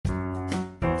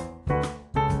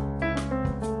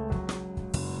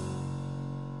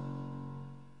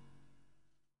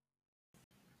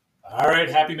All right,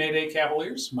 happy May Day,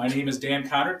 Cavaliers. My name is Dan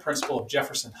Conrad, principal of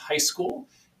Jefferson High School.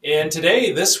 And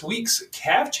today, this week's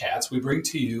Cav Chats, we bring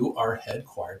to you our head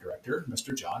choir director,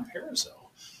 Mr. John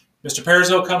Parezo. Mr.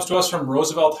 Parezo comes to us from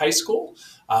Roosevelt High School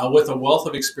with a wealth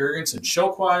of experience in show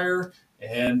choir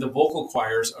and the vocal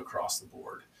choirs across the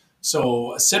board.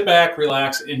 So sit back,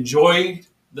 relax, enjoy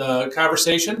the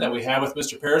conversation that we have with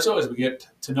Mr. Parezo as we get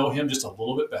to know him just a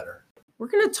little bit better. We're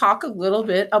going to talk a little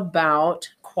bit about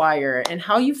choir and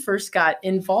how you first got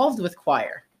involved with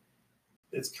choir.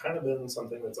 It's kind of been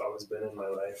something that's always been in my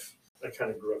life. I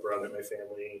kind of grew up around it. My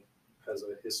family has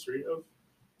a history of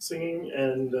singing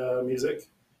and music.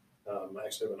 I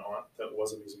actually have an aunt that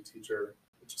was a music teacher,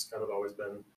 which has kind of always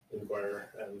been in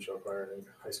choir and show choir in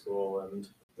high school, and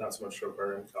not so much show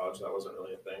choir in college. That wasn't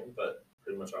really a thing, but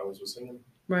pretty much always was singing.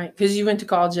 Right, because you went to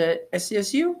college at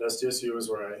SDSU? SDSU is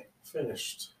where I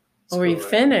finished. Oh, where you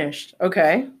finished.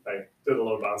 Okay. I did a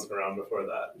little bouncing around before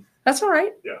that. That's all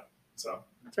right. Yeah, so.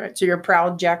 That's right. So you're a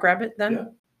proud jackrabbit then? Yeah.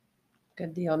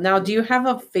 Good deal. Now, do you have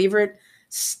a favorite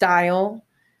style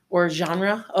or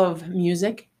genre of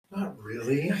music? Not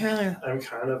really. Yeah. I'm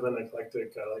kind of an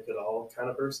eclectic, I like it all kind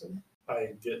of person. I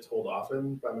get told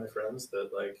often by my friends that,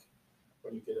 like,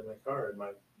 when you get in my car and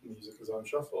my music is on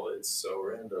shuffle, it's so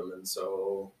random, and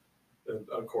so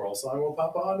a choral song will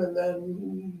pop on and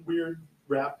then weird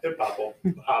rap hip hop will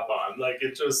hop on. Like,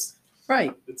 it just,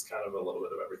 right. It's kind of a little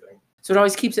bit of everything. So it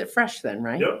always keeps it fresh then,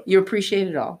 right? Yep. You appreciate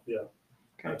it all. Yeah,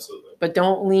 okay. Absolutely. But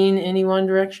don't lean any one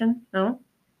direction, no?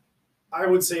 I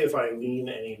would say if I lean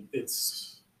any,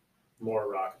 it's more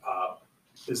rock pop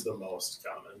is the most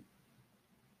common.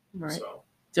 Right. So.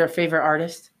 Is there a favorite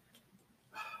artist?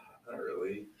 Not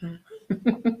really.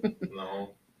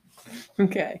 No.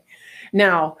 Okay.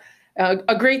 Now,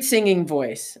 a great singing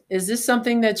voice. Is this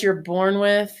something that you're born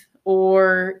with,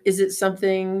 or is it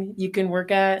something you can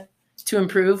work at to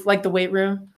improve, like the weight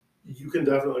room? You can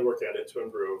definitely work at it to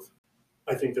improve.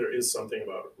 I think there is something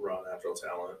about raw natural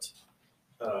talent.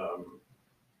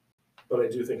 But I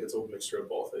do think it's a mixture of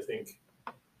both. I think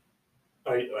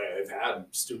I've had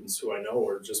students who I know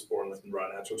are just born with raw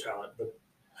natural talent, but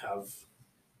have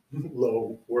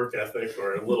low work ethic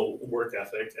or a little work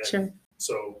ethic. And sure.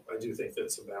 So I do think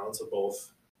that's a balance of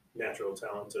both natural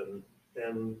talent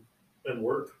and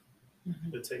work.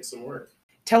 Mm-hmm. It takes some work.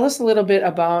 Tell us a little bit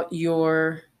about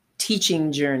your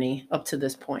teaching journey up to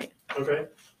this point. Okay.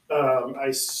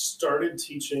 I started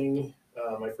teaching.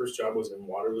 My first job was in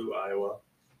Waterloo, Iowa.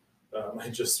 I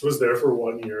just was there for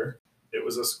 1 year. It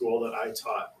was a school that I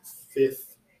taught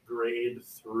 5th grade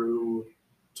through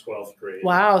 12th grade.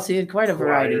 Wow, so you had quite a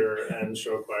variety. Choir and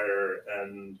show choir,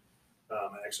 and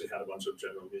I actually had a bunch of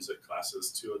general music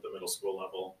classes too at the middle school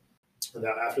level. And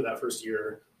after that first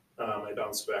year, I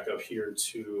bounced back up here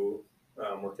to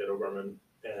work at O'Gorman,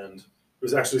 and it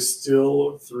was actually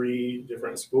still 3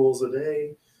 different schools a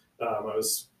day. I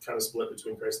was kind of split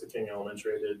between Christ the King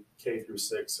Elementary. I did K through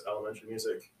 6 elementary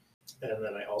music. And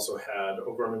then I also had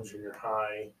O'Gorman Junior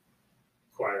High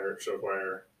choir, show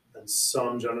choir, and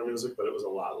some general music, but it was a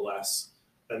lot less.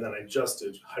 And then I just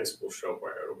did high school show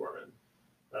choir at O'Gorman.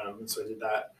 And so I did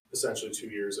that essentially 2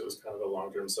 years. It was kind of a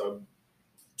long-term sub,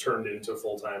 turned into a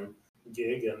full-time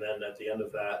gig. And then at the end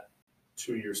of that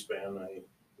 2-year span,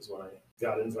 is when I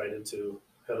got invited to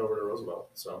head over to Roosevelt.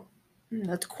 So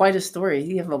that's quite a story.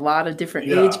 You have a lot of different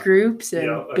age groups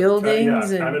and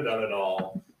buildings. I've kind of done it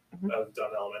all. I've done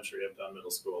elementary, I've done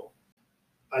middle school.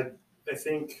 I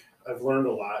think I've learned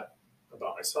a lot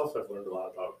about myself. I've learned a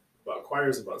lot about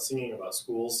choirs, about singing, about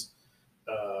schools.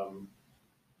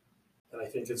 And I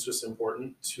think it's just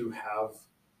important to have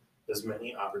as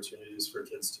many opportunities for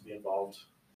kids to be involved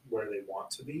where they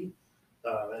want to be.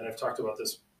 And I've talked about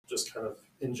this just kind of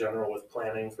in general with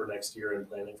planning for next year and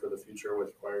planning for the future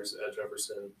with choirs at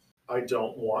Jefferson.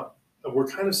 We're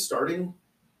kind of starting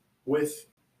with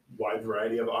wide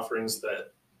variety of offerings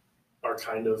that are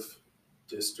kind of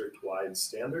district-wide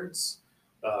standards,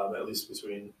 at least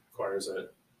between choirs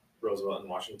at Roosevelt and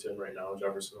Washington right now.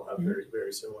 Jefferson will have very,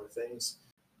 very similar things.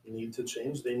 Need to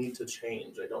change? They need to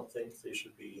change. I don't think they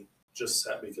should be just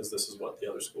set because this is what the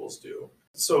other schools do.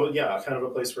 So yeah, kind of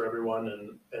a place for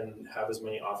everyone and have as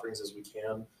many offerings as we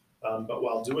can. But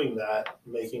while doing that,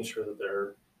 making sure that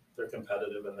they're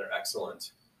competitive and they're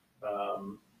excellent.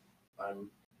 I'm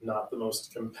not the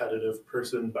most competitive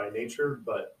person by nature,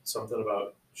 but something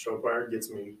about show choir gets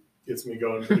me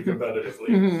going pretty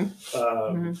competitively.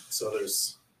 So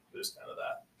there's kind of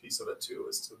that piece of it too,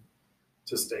 is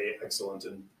to stay excellent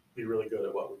and be really good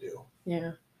at what we do.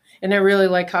 Yeah. And I really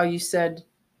like how you said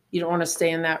you don't want to stay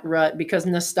in that rut, because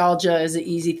nostalgia is an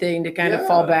easy thing to kind of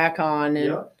fall back on,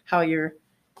 and how you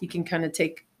can kind of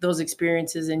take those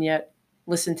experiences and yet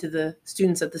listen to the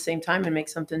students at the same time and make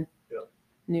something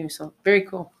new. So very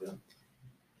cool. Yeah.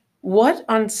 What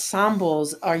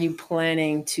ensembles are you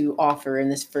planning to offer in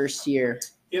this first year?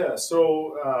 Yeah,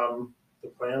 so the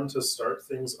plan to start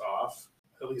things off,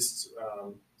 at least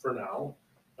for now,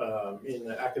 in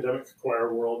the academic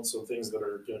choir world, so things that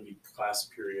are going to be class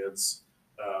periods,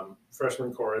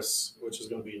 freshman chorus, which is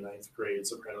going to be 9th grade,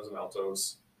 sopranos and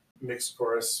altos, mixed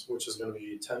chorus, which is going to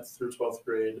be 10th through 12th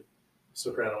grade,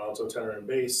 soprano, alto, tenor, and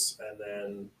bass, and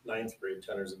then 9th grade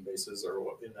tenors and basses are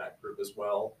in that group as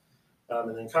well.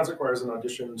 And then concert choir is an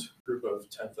auditioned group of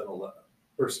 10th and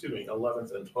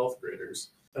 11th and 12th graders.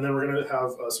 And then we're going to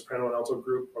have a soprano and alto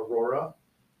group, Aurora,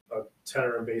 a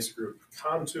tenor and bass group,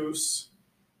 Cantus.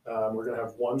 We're going to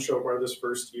have one show choir this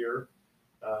first year.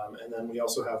 And then we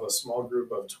also have a small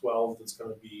group of 12 that's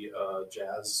going to be a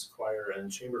jazz choir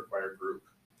and chamber choir group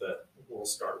that we'll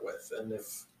start with. And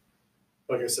if,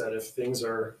 like I said, if things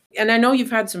are... And I know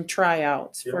you've had some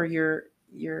tryouts Yep. for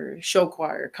your show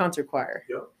choir, concert choir.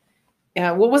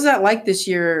 Yep. What was that like this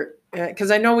year?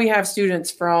 Because I know we have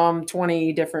students from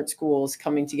 20 different schools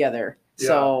coming together. Yeah,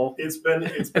 So it's been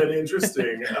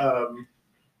interesting.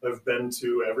 I've been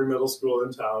to every middle school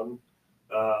in town.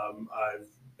 I've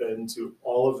been to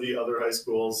all of the other high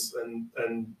schools and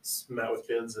met with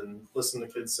kids and listened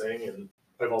to kids sing. And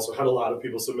I've also had a lot of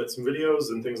people submit some videos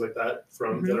and things like that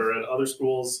from that are at other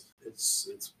schools.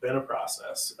 It's been a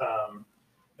process.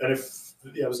 And I was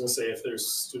going to say, if there's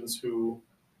students who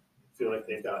feel like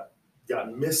they've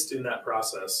gotten missed in that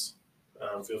process,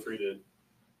 feel free to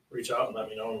reach out and let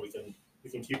me know, and we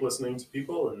can keep listening to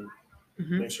people and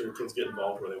make sure kids get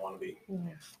involved where they want to be. Yeah.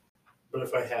 But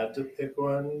if I had to pick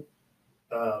one,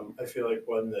 I feel like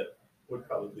one that would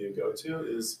probably be a go-to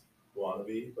is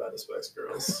 "Wannabe" by the Spice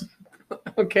Girls.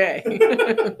 Okay.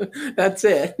 That's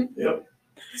it. Yep.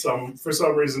 For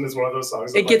some reason, it's one of those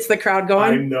songs. It gets the crowd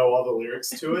going. I know all the lyrics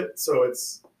to it, so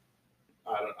it's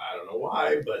I don't know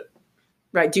why, but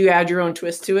Right. Do you add your own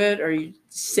twist to it, or you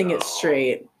sing it No.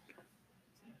 straight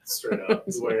up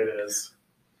the way it is.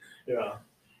 Yeah.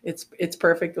 It's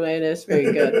perfect the way it is.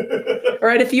 Very good. All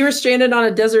right. If you were stranded on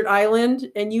a desert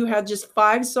island and you had just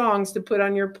 5 songs to put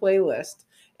on your playlist,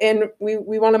 and we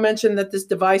want to mention that this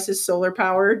device is solar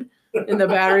powered and the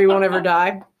battery won't ever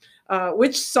die.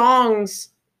 Which songs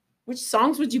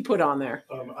would you put on there?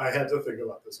 I had to think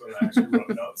about this when I actually wrote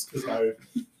notes because I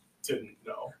didn't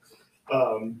know.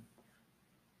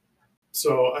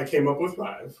 So I came up with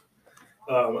 5.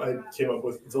 I came up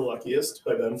with "The Luckiest"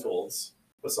 by Ben Folds,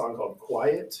 a song called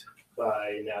 "Quiet"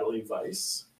 by Natalie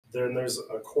Weiss. Then there's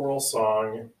a choral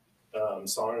song,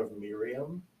 "Song of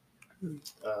Miriam"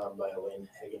 by Elaine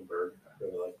Hagenberg. I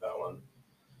really like that one.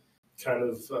 Kind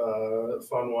of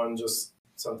fun one, just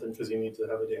something because you need to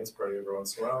have a dance party every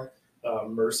once in a while.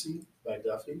 "Mercy" by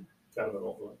Duffy, kind of an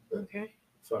old one. Okay.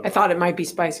 Fun I thought it might be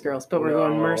Spice Girls, but we're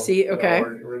going Mercy. Okay.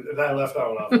 No, I left that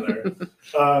one off of there.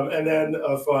 And then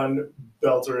a fun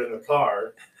belter in the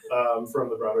car from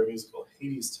the Broadway musical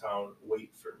Hadestown,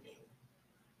 "Wait for Me."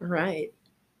 Right.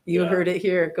 You Yeah. heard it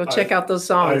here. Go check out those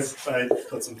songs. I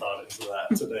put some thought into that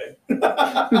today.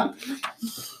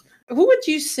 Who would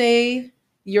you say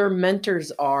your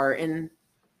mentors are, and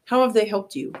how have they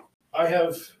helped you? I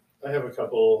have a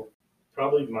couple.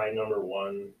 Probably my number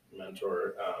one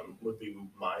mentor would be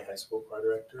my high school choir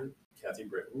director, Kathy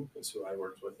Britton, is who I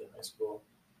worked with in high school.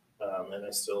 And I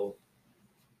still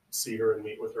see her and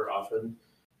meet with her often.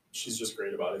 She's just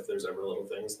great about if there's ever little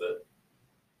things that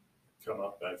come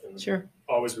up, I can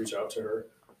always reach out to her.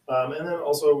 And then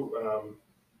also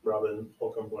Robin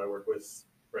Holcomb, who I work with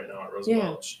right now at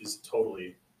Roosevelt. She's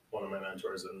totally one of my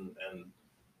mentors and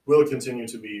will continue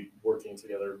to be working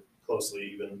together closely,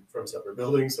 even from separate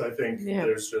buildings. I think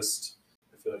there's just,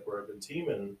 I feel like we're a good team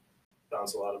and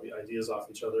bounce a lot of ideas off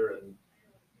each other and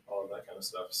all of that kind of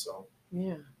stuff. So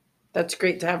yeah, that's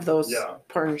great to have those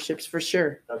partnerships for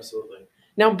sure. Absolutely.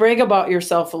 Now brag about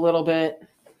yourself a little bit.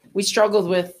 We struggled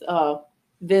with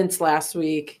Vince last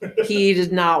week. He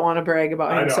did not want to brag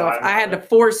about himself. I had to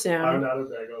force him. I'm not a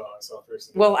brag about myself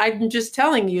personally. Well, I'm just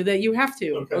telling you that you have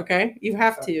to. Okay? You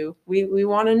have to. We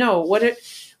want to know what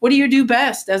do you do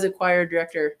best as a choir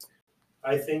director?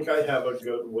 I think I have a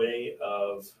good way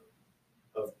of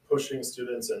pushing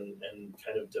students and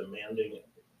kind of demanding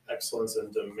excellence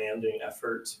and demanding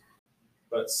effort,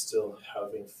 but still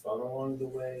having fun along the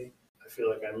way. I feel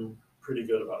like I'm pretty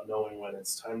good about knowing when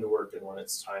it's time to work and when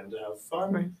it's time to have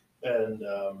fun. Right. And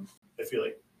I feel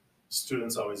like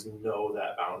students always know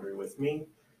that boundary with me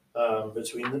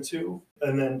between the two.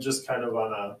 And then just kind of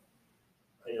on a,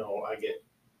 I get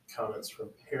comments from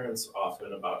parents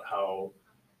often about how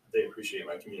they appreciate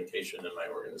my communication and my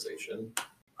organization.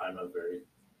 I'm a very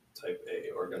type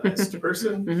A organized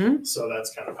person. Mm-hmm. So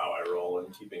that's kind of how I roll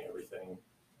and keeping everything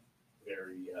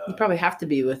very. You probably have to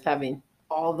be with having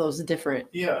all those different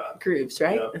groups,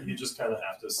 right? Yeah, you just kind of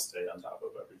have to stay on top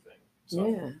of everything. So.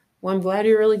 Yeah. Well, I'm glad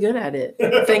you're really good at it.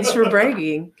 Thanks for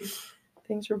bragging.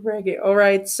 Thanks for bragging. All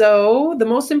right. So the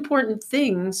most important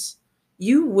things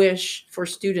you wish for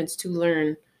students to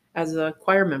learn as a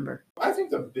choir member. I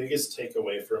think the biggest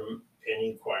takeaway from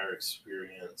any choir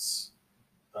experience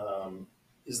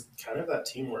is kind of that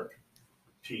teamwork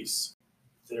piece.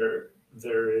 There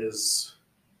is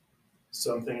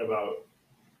something about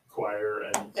choir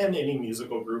and any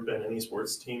musical group and any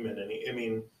sports team and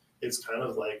it's kind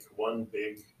of like one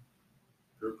big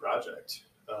group project.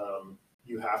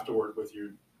 You have to work with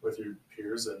your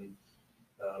peers, and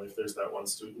if there's that one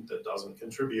student that doesn't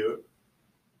contribute,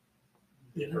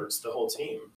 it hurts the whole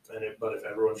team. But if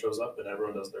everyone shows up and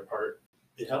everyone does their part,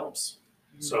 it helps.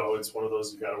 Mm-hmm. So it's one of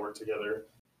those, you got to work together.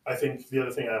 I think the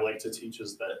other thing I like to teach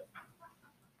is that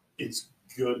it's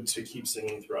good to keep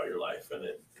singing throughout your life, and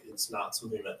it's not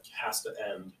something that has to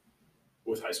end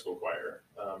with high school choir.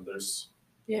 There's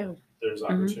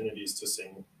opportunities to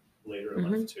sing later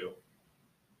in life too.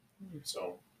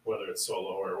 So whether it's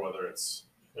solo or whether it's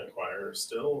in a choir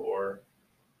still or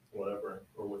whatever,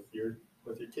 or with your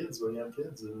kids when you have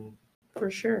kids. And for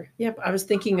sure. Yep. I was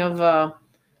thinking of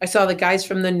I saw the guys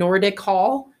from the Nordic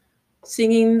Hall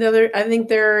singing I think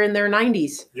they're in their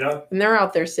 90s. Yeah. And they're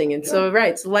out there singing. Yeah. So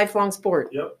right, it's a lifelong sport.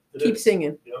 Yep. Keep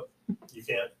singing. Yep. You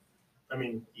can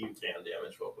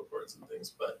damage vocal cords and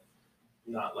things, but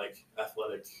not like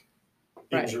athletic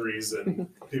injuries and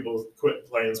people quit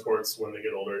playing sports when they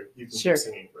get older. You can keep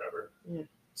singing forever. Yeah.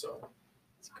 So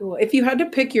it's cool. If you had to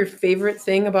pick your favorite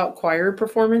thing about choir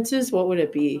performances, what would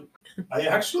it be?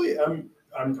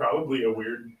 I'm probably a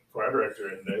weird choir director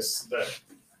in this, that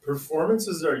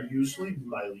performances are usually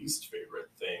my least favorite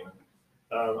thing.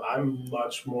 I'm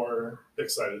much more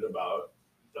excited about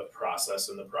the process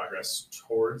and the progress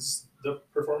towards the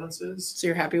performances. So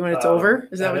you're happy when it's over?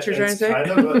 Is that what you're trying to say?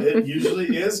 It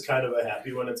usually is kind of a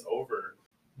happy when it's over,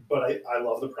 but I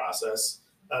love the process.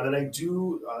 And I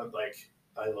do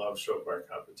I love show choir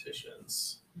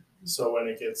competitions. So when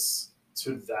it gets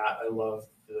to that, I love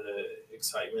the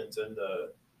excitement and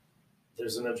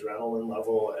there's an adrenaline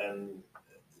level, and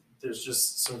there's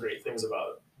just some great things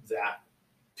about that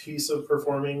piece of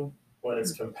performing when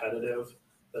it's competitive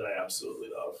that I absolutely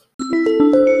love.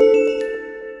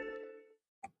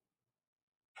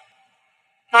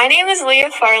 My name is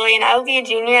Leah Farley, and I will be a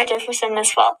junior at Jefferson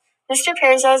this fall. Mr.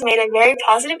 Parezo has made a very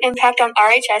positive impact on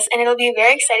RHS, and it'll be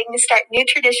very exciting to start new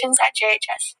traditions at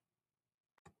JHS.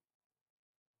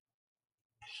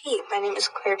 Hey, my name is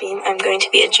Claire Beam. I'm going to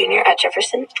be a junior at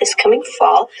Jefferson this coming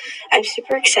fall. I'm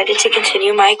super excited to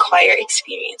continue my choir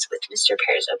experience with Mr.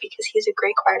 Parezo because he's a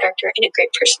great choir director and a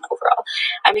great person overall.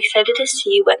 I'm excited to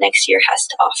see what next year has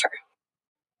to offer.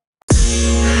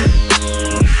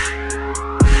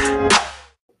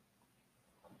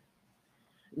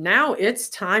 Now it's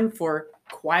time for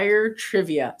choir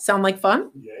trivia. Sound like fun?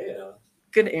 Yeah.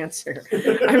 Good answer.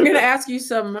 I'm going to ask you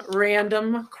some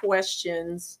random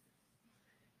questions,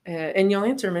 and you'll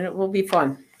answer them, and it will be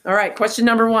fun. All right, question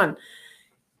number 1.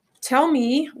 Tell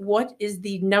me, what is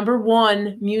the number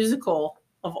 1 musical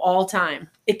of all time?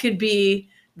 It could be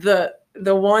the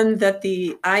one that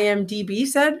the IMDb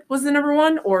said was the number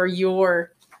 1, or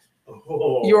your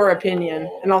opinion,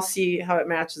 and I'll see how it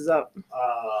matches up.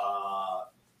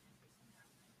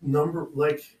 Number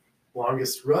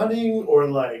longest running, or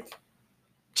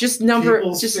just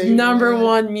number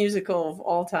 1 musical of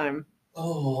all time.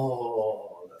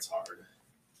 Oh, that's hard.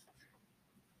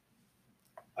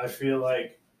 I feel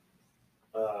like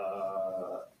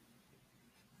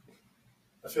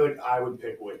I would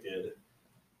pick Wicked.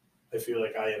 I feel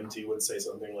like IMT would say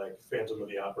something like Phantom of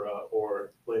the Opera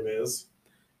or Les Mis.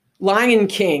 Lion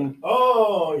King.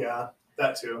 Oh yeah,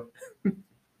 that too.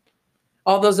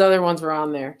 All those other ones were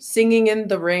on there. Singing in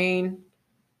the Rain,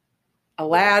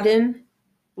 Aladdin,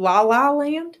 La La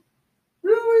Land.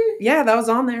 Really? Yeah, that was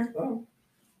on there. Oh,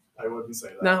 I wouldn't say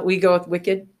that. No, we go with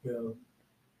Wicked? Yeah.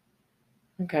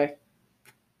 Okay.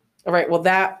 All right, well,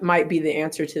 that might be the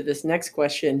answer to this next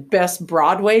question. Best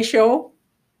Broadway show?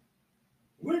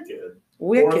 Wicked.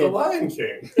 Wicked. Or The Lion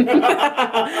King.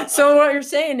 So what you're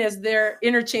saying is they're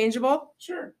interchangeable?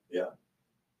 Sure, yeah.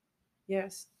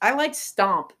 Yes. I like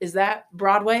Stomp. Is that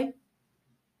Broadway?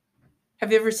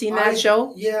 Have you ever seen that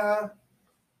show? Yeah.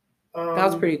 That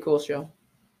was a pretty cool show.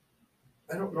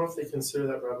 I don't know if they consider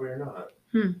that Broadway or not.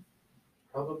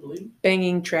 Probably.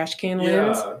 Banging trash can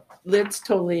lids. Lids,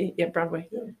 totally. Yeah, Broadway.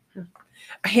 Yeah.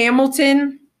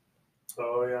 Hamilton.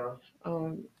 Oh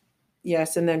yeah.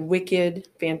 Yes, and then Wicked,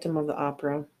 Phantom of the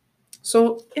Opera.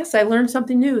 So yes, I learned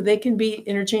something new. They can be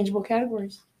interchangeable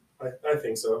categories. I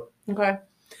think so. Okay.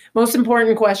 Most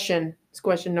important question is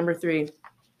question number 3.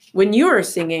 When you are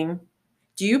singing,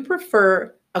 do you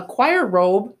prefer a choir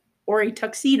robe or a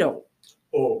tuxedo?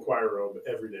 Oh, choir robe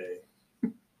every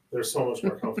day. They're so much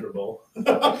more comfortable.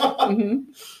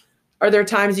 Mm-hmm. Are there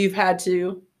times you've had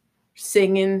to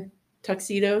sing in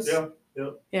tuxedos? Yeah.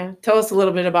 Yeah. Tell us a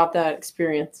little bit about that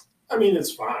experience. I mean,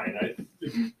 it's fine.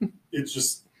 It's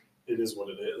just, it is what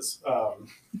it is.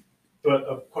 But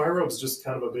a choir robe is just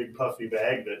kind of a big puffy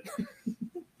bag that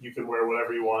you can wear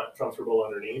whatever you want comfortable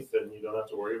underneath, and you don't have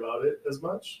to worry about it as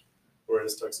much.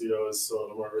 Whereas tuxedo is a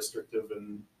little more restrictive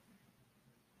and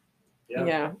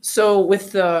yeah. So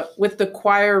with the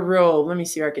choir robe, let me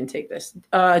see if I can take this.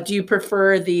 Do you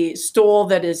prefer the stole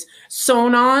that is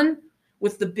sewn on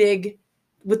with the big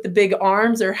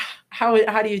arms, or how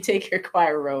do you take your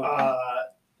choir robe?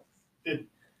 It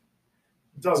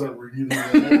doesn't really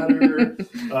matter.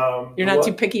 You're not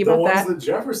too picky about that? The ones that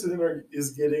Jefferson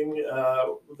is getting,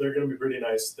 they're going to be pretty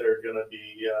nice. They're going to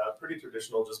be pretty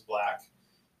traditional, just black,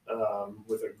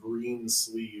 with a green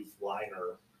sleeve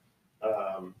liner.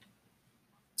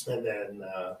 And then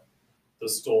the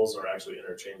stoles are actually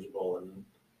interchangeable, and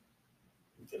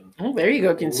you can there you go.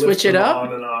 You can switch it up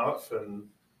on and off, and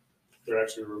they're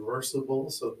actually reversible.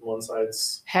 So one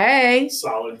side's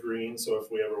solid green. So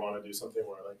if we ever want to do something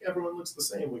where like everyone looks the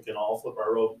same, we can all flip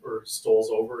our robe or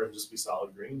stoles over and just be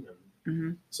solid green,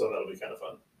 and so that'll be kind of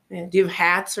fun. Yeah. Do you have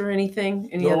hats or anything?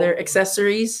 Any other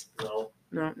accessories? No,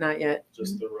 not yet.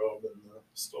 Just the robe and the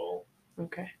stole.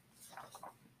 Okay.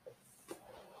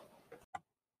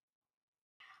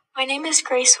 My name is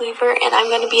Grace Weaver, and I'm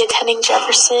going to be attending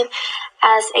Jefferson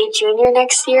as a junior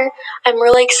next year. I'm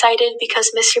really excited because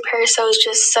Mr. Parezo is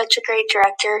just such a great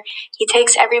director. He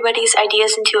takes everybody's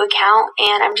ideas into account,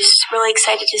 and I'm just really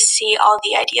excited to see all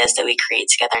the ideas that we create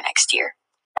together next year.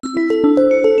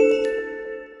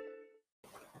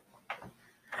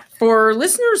 For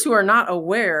listeners who are not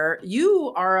aware,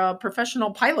 you are a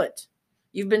professional pilot.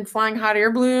 You've been flying hot air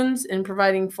balloons and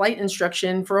providing flight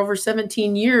instruction for over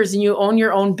 17 years, and you own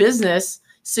your own business,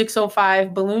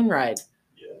 605 Balloon Ride.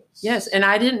 Yes, and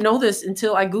I didn't know this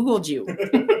until I Googled you.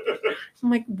 I'm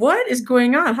like, what is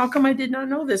going on? How come I did not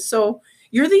know this? So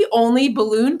you're the only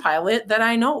balloon pilot that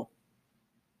I know.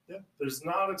 Yeah, there's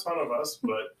not a ton of us,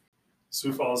 but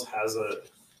Sioux Falls has a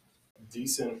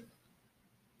decent,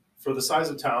 for the size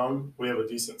of town, we have a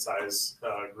decent size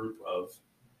group of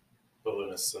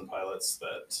balloonists and pilots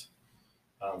that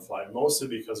fly, mostly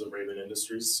because of Raven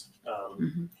Industries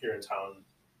here in town.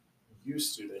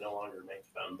 They no longer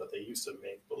make them, but they used to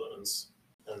make balloons,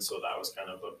 and so that was kind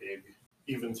of a big,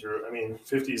 even through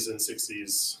 50s and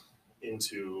 60s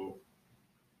into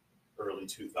early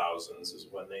 2000s is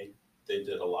when they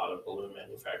did a lot of balloon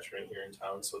manufacturing here in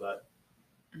town, so that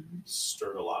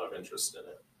stirred a lot of interest in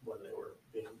it when they were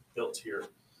being built here.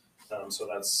 So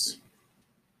that's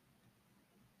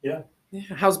yeah.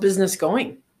 How's business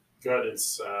going? Good.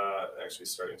 It's actually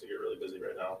starting to get really busy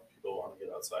right now. People want to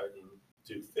get outside and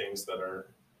do things that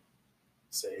are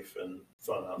safe and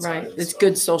fun outside. Right. It's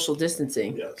good social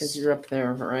distancing because you're up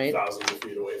there, right? Thousands of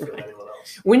feet away from anyone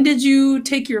else. When did you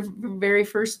take your very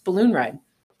first balloon ride?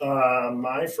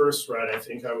 My first ride, I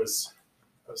think I was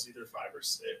either 5 or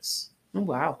 6. Oh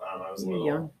wow! I was little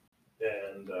young,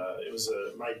 and it was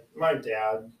my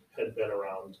dad had been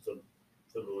around the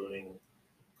ballooning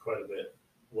quite a bit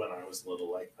when I was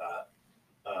little like that.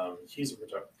 He's a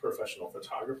professional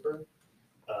photographer,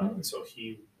 and so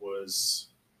he was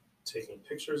taking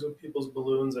pictures of people's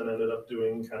balloons and ended up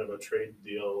doing kind of a trade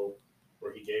deal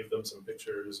where he gave them some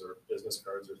pictures or business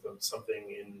cards or something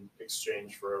in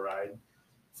exchange for a ride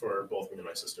for both me and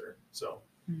my sister. So.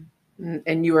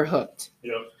 And you were hooked.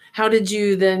 Yep. How did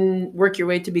you then work your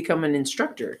way to become an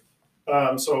instructor?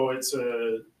 So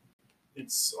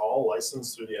it's all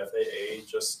licensed through the FAA,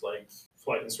 just like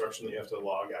flight instruction. You have to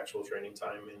log actual training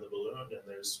time in the balloon, and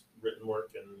there's written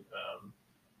work and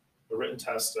a written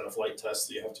test and a flight test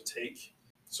that you have to take.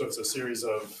 So it's a series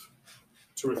of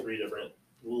 2 or 3 different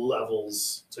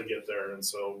levels to get there. And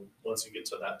so once you get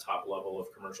to that top level of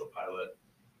commercial pilot,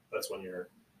 that's when you're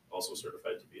also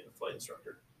certified to be a flight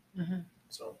instructor.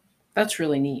 So that's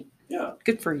really neat. Yeah.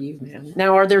 Good for you, man.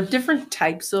 Now, are there different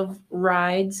types of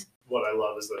rides? What I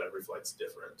love is that every flight's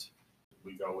different.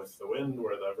 We go with the wind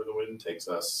wherever the wind takes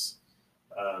us.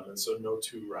 And so no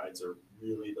 2 rides are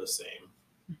really the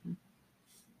same.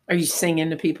 Are you singing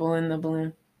to people in the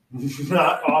balloon?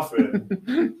 Not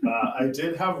often. I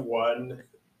did have one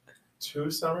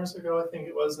 2 summers ago, I think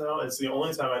it was now. It's the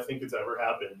only time I think it's ever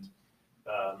happened.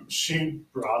 She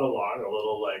brought along a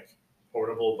little like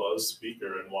portable Bose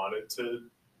speaker and wanted to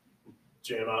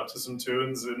jam out to some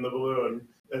tunes in the balloon.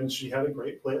 And she had a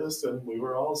great playlist and we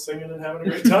were all singing and having a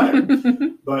great time.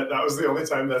 But that was the only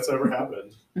time that's ever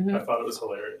happened. Mhm. I thought it was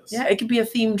hilarious. Yeah, it could be a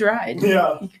themed ride.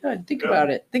 Yeah. You could. Think Yeah. about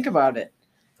it. Think about it.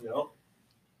 Yeah.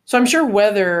 So I'm sure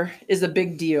weather is a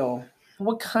big deal.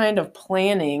 What kind of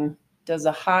planning does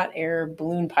a hot air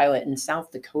balloon pilot in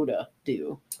South Dakota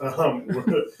do?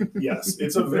 Yes,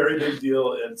 it's a very big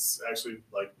deal. It's actually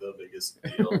like the biggest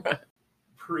deal.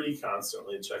 Pretty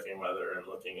constantly checking weather and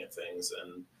looking at things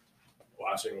and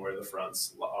watching where the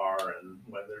fronts are and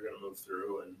when they're going to move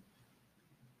through and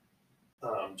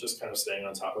just kind of staying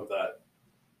on top of that,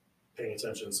 paying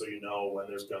attention so you know when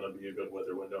there's going to be a good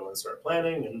weather window and start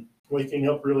planning and waking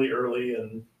up really early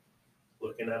and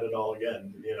looking at it all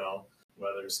again. You know,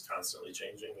 weather's constantly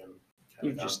changing and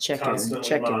You're kind of just checking,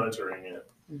 constantly monitoring it.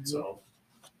 Mhm. So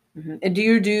Mhm. And do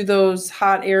you do those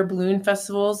hot air balloon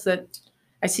festivals that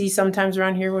I see sometimes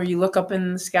around here where you look up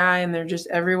in the sky and they're just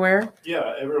everywhere?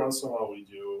 yeah, every once in a while we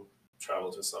do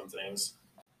travel to some things.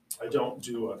 I don't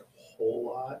do a whole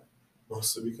lot,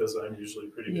 mostly because I'm usually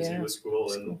pretty busy Yeah, with school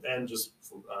school. and just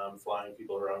flying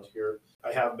people around here.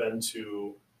 I have been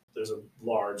to, there's a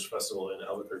large festival in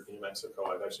Albuquerque, New Mexico.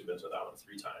 I've actually been to that one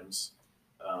 3 times.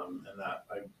 And that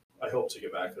I hope to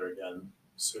get back there again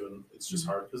soon. It's just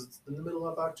hard because it's in the middle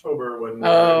of October when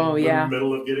we're in the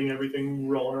middle of getting everything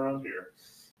rolling around here.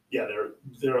 Yeah,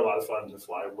 they're a lot of fun to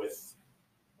fly with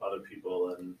other people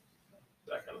and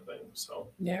that kind of thing. So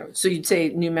Yeah. So you'd say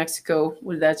New Mexico,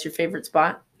 that's your favorite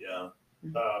spot? yeah,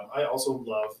 I also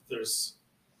love.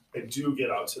 I do get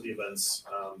out to the events.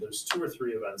 There's 2 or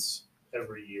 3 events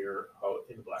every year out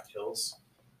in the Black Hills.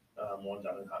 One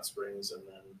down in Hot Springs, and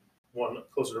then one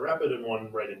closer to Rapid, and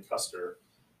one right in Custer.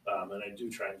 And I do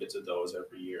try and get to those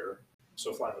every year.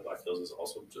 So flying the Black Hills is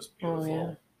also just beautiful. Oh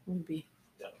yeah, would be.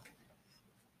 Yeah.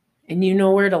 And you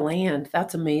know where to land.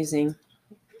 That's amazing.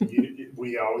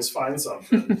 We always find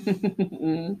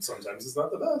something. Sometimes it's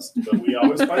not the best, but we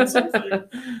always find something.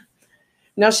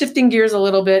 Now, shifting gears a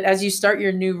little bit, as you start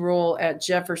your new role at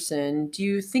Jefferson, do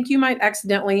you think you might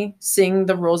accidentally sing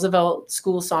the Roosevelt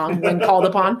school song when called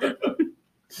upon?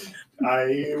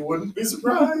 I wouldn't be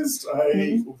surprised.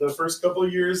 The first couple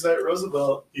of years at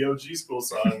Roosevelt, the OG school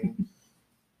song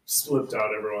slipped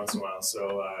out every once in a while.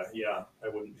 So yeah, I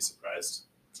wouldn't be surprised.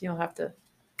 You'll have to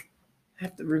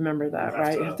remember that, We'll have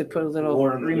right? to You have to put a little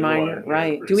learn the new reminder, one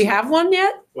right? pretty Do we soon. have one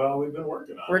yet? Well, we've been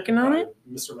working on Working on it?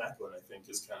 Mr. Macklin, I think,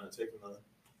 is kind of taking the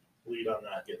lead on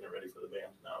that, getting it ready for the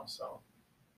band now. So,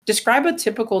 Describe a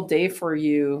typical day for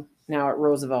you now at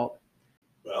Roosevelt.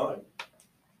 well, I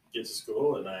get to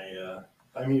school and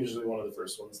I'm usually one of the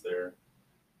first ones there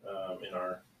in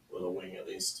our little wing at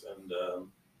least, and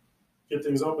get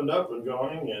things opened up and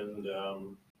going.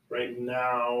 And right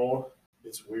now,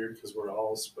 it's weird because we're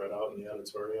all spread out in the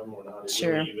auditorium. We're not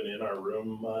really even in our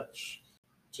room much.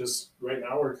 Just right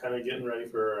now, we're kind of getting ready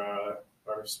for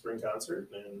our spring concert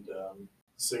and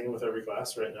singing with every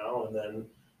class right now. And then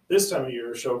this time of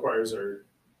year, show choirs are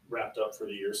wrapped up for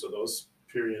the year, so those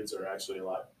periods are actually a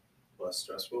lot less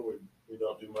stressful. We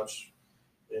don't do much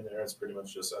in there. It's pretty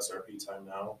much just SRP time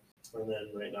now. And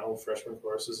then right now, freshman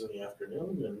courses in the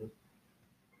afternoon and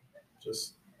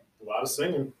just a lot of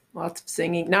singing. Lots of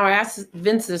singing. Now, I asked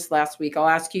Vince this last week. I'll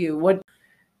ask you, what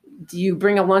do you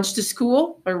bring a lunch to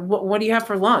school, or what do you have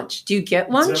for lunch? Do you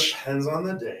get lunch? Depends on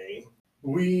the day.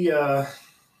 We, Rob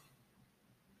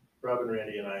and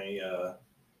Randy and I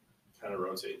kind of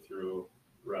rotate through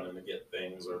running to get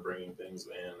things or bringing things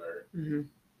in, or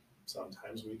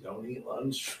sometimes we don't eat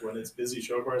lunch. When it's busy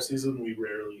show choir season, we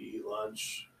rarely eat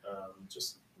lunch.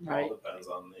 Just all depends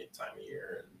on the time of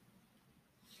year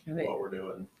and what we're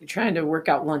doing. You're trying to work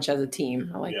out lunch as a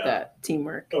team. I like that.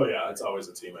 Teamwork. Oh yeah, it's always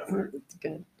a team effort. That's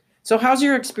good. So how's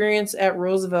your experience at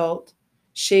Roosevelt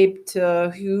shaped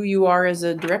who you are as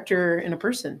a director and a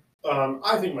person?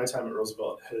 I think my time at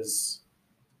Roosevelt has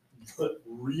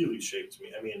really shaped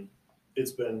me. I mean,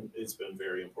 it's been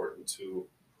very important to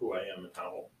who I am and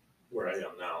where I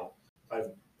am now.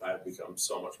 I've become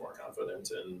so much more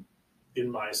confident in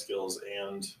my skills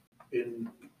and in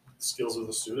skills of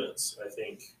the students. I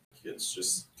think it's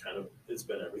just it's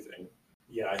been everything.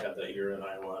 Yeah, I had that year in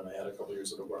Iowa and I had a couple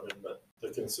years at O'Gorman, but the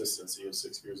consistency of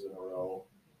 6 years in a row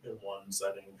in one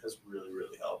setting has really,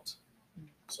 really helped.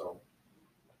 So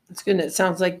it's good. It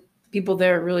sounds like people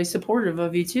there are really supportive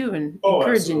of you too and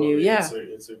encouraging absolutely. you. Yeah.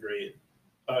 It's a great,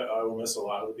 I will miss a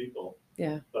lot of the people.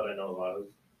 Yeah. But I know a lot of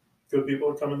good people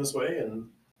are coming this way and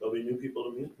there'll be new people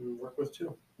to meet and work with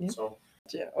too. Yeah. So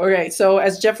Yeah. Okay, so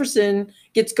as Jefferson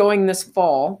gets going this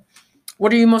fall,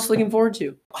 what are you most looking forward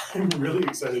to? I'm really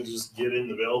excited to just get in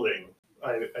the building.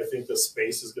 I think the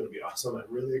space is going to be awesome. I'm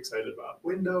really excited about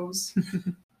windows.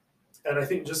 And I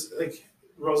think just like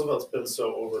Roosevelt's been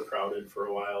so overcrowded for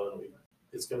a while, and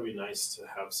it's going to be nice to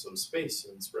have some space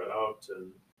and spread out.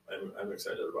 And I'm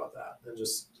excited about that. And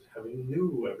just having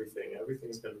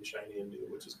everything's going to be shiny and new,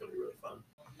 which is going to be really fun.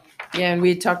 Yeah, and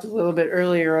we talked a little bit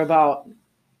earlier about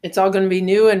it's all going to be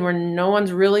new, and no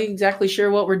one's really exactly sure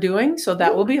what we're doing. So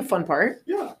that will be a fun part.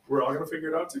 Yeah, we're all going to figure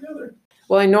it out together.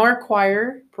 Well, I know our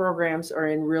choir programs are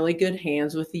in really good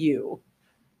hands with you.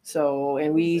 So,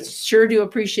 and we sure do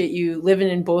appreciate you living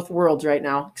in both worlds right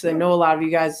now, because I know a lot of you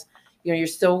guys, you're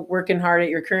still working hard at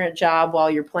your current job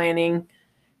while you're planning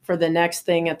for the next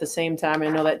thing at the same time. I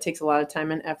know that takes a lot of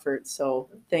time and effort. So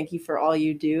thank you for all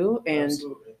you do. And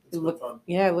Absolutely. It's been fun.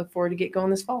 I look forward to get going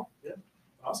this fall. Yeah.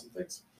 Awesome. Thanks.